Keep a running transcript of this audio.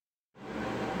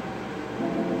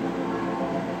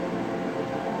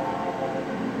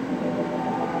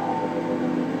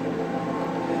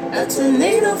A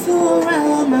tornado flew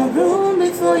around my room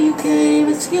before you came.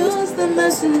 Excuse the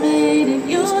mess it made. It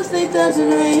usually doesn't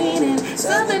rain in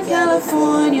Southern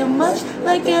California, much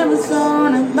like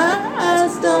Arizona. My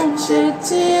eyes don't shed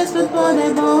tears before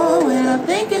they fall when I'm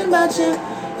thinking about you.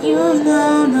 You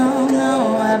know,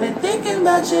 no, I've been thinking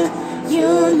about you.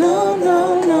 You know,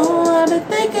 no, I've been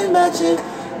thinking about you.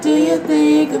 Do you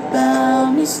think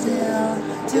about me still?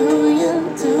 Do you,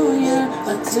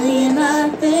 or do you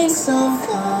not think so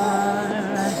far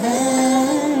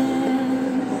ahead?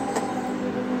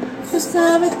 'Cause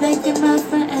I've been thinking about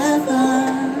forever.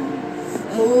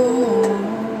 Ooh.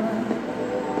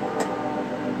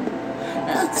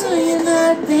 Now do you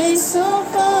not think so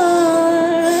far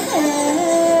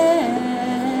ahead?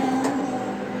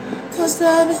 'Cause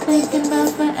I've been thinking about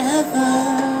forever.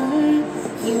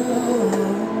 You.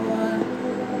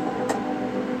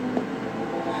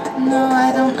 No,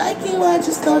 I don't like you, I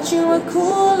just thought you were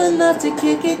cool enough to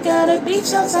kick it. Got a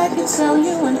beach house I can sell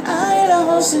you an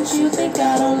Idaho since you think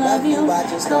I don't love you. I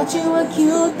just thought you were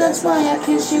cute, that's why I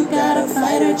kiss you. Got a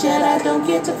fighter jet, I don't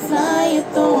get to fly it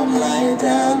though I'm lying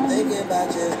down.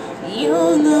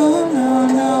 You know,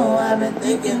 no, I've been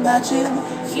thinking about you.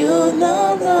 You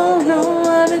know, no,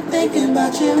 I've been thinking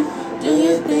about you. Do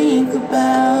you think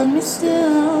about me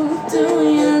still? Do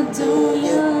you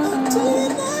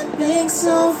think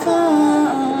so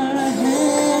far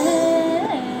ahead?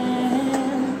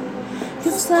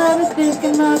 'Cause I've been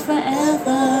thinking about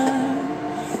forever.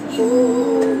 You,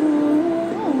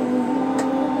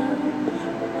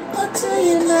 or do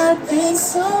you not think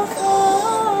so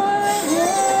far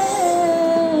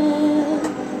ahead?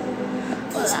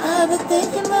 'Cause I've been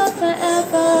thinking about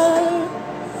forever.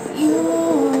 You.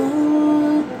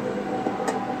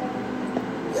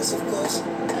 Yes, of course.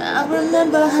 I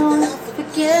remember how I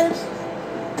forget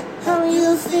how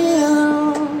you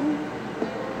feel.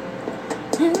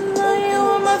 And though you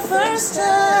were my first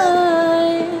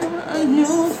time, a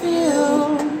new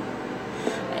feel.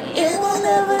 It will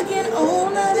never get old,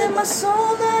 not in my soul,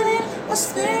 not in my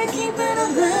spirit, keep it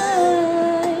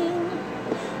alive.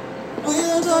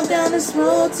 We'll go down this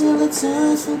road till it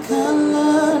turns from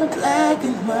color to black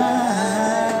and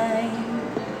white.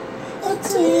 Or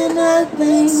do you not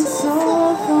think so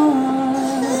far?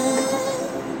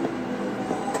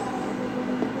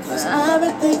 I've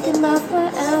been thinking about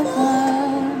forever.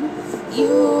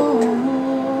 You,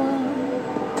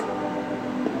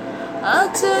 or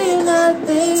do you not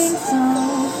think so?